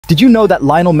Did you know that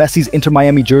Lionel Messi's Inter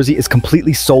Miami jersey is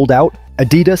completely sold out?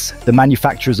 Adidas, the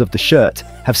manufacturers of the shirt,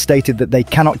 have stated that they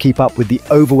cannot keep up with the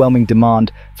overwhelming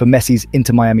demand for Messi's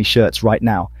Inter Miami shirts right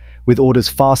now, with orders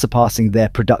far surpassing their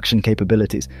production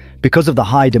capabilities. Because of the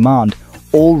high demand,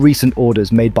 all recent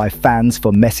orders made by fans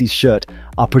for Messi's shirt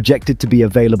are projected to be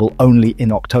available only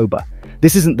in October.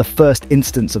 This isn't the first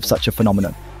instance of such a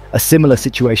phenomenon. A similar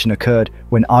situation occurred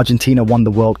when Argentina won the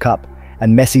World Cup,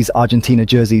 and Messi's Argentina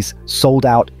jerseys sold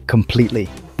out completely.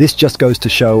 This just goes to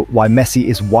show why Messi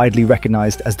is widely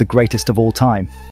recognized as the greatest of all time.